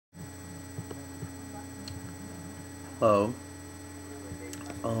Hello.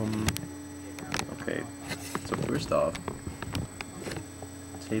 Okay. So first off,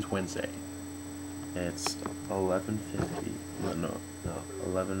 today's Wednesday. It's 11:50. No,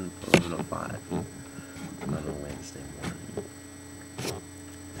 11:05 on a Wednesday morning.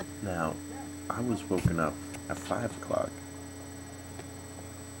 Now, I was woken up at 5 o'clock.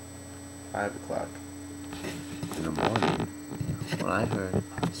 5 o'clock in the morning when I heard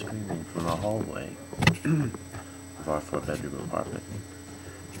screaming from the hallway of our 4-bedroom apartment.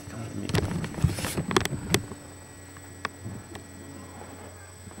 Come with me.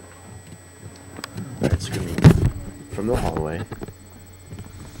 I heard screaming from the hallway,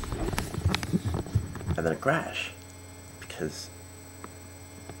 and then a crash, because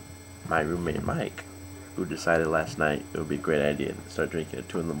my roommate Mike, who decided last night it would be a great idea to start drinking at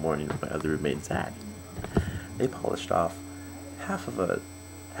 2 in the morning with my other roommate Zach, they polished off half of a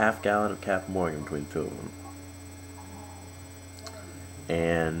half-gallon of Cap Morgan between the two of them.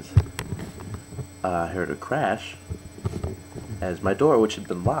 And I heard a crash as my door, which had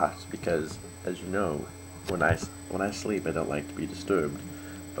been locked, because, as you know, when I sleep, I don't like to be disturbed,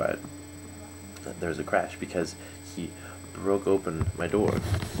 but there was a crash because he broke open my door.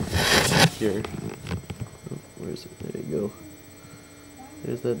 Here. Oh, where is it? There you go.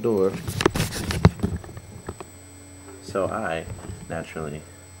 There's that door. So I, naturally,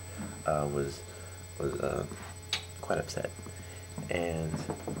 was quite upset, and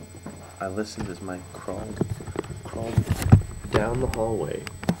I listened as Mike crawled down the hallway.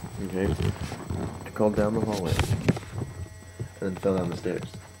 Okay, crawled down the hallway, and then fell down the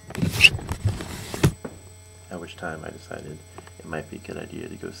stairs. At which time I decided it might be a good idea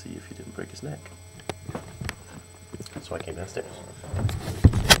to go see if he didn't break his neck. So I came downstairs.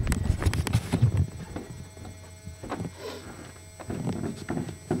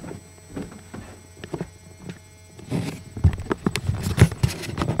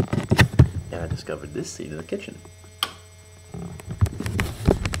 And I discovered this seat in the kitchen.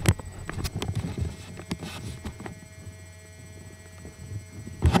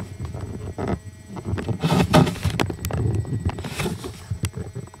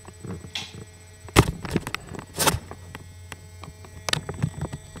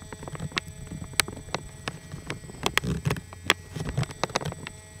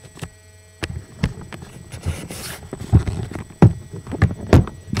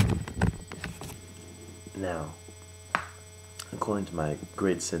 Now, according to my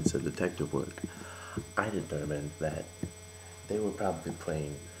great sense of detective work, I determined that they were probably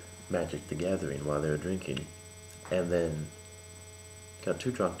playing Magic the Gathering while they were drinking, and then got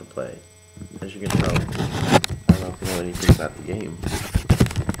too drunk to play. As you can tell, I don't know if you know anything about the game,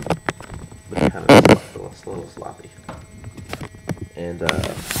 but it's kind of a little sloppy. And,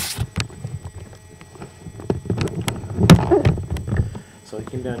 so I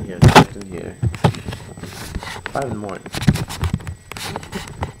came down here and stepped in here. 5 in the morning.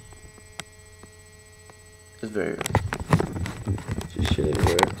 It's very early. Just shit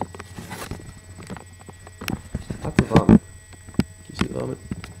everywhere. Lots of vomit. You see the vomit?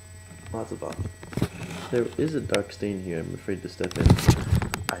 Lots of vomit. There is a dark stain here. I'm afraid to step in.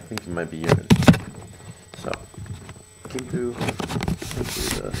 I think it might be urine. So, came through the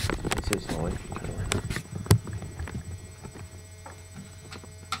hallway.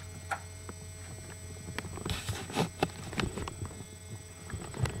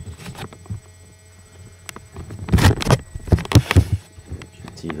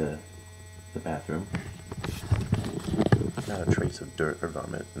 See the bathroom. Not a trace of dirt or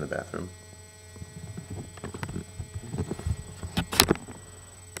vomit in the bathroom.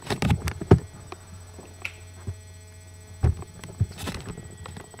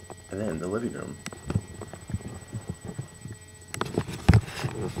 And then the living room.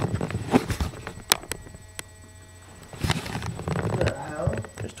 What the hell?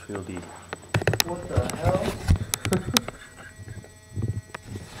 There's Tweedledee. What the hell?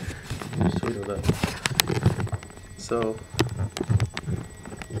 So,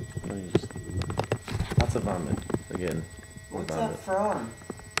 lots of vomit again. What's vomit. that from?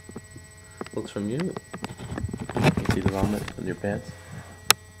 Looks from you. You see the vomit in your pants?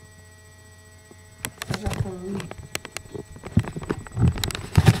 What's that from me?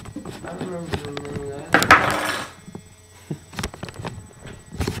 I don't remember doing that.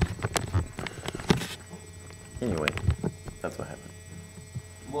 Anyway, that's what happened.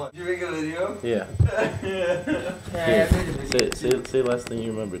 What? Did you make a video? Yeah. Yeah, I made a video. Say the last thing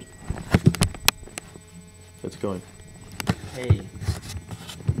you remembered. Let's go. Hey.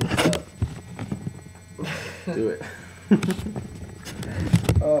 What's up? Do it.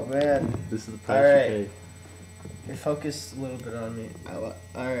 Oh man. This is the price All right. you pay. Hey, focus a little bit on me.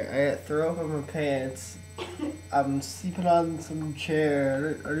 Alright, I got throw up on my pants. I'm sleeping on some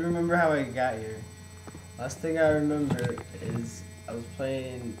chair. I don't remember how I got here. Last thing I remember is I was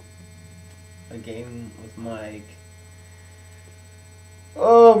playing a game with Mike.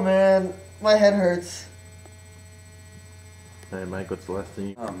 Oh man, my head hurts. Hey Mike, what's the last thing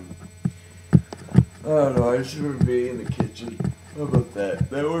you... I don't know, I just remember being in the kitchen. How about that?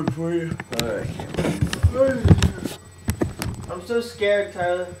 That work for you? Alright. I'm so scared,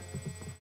 Tyler.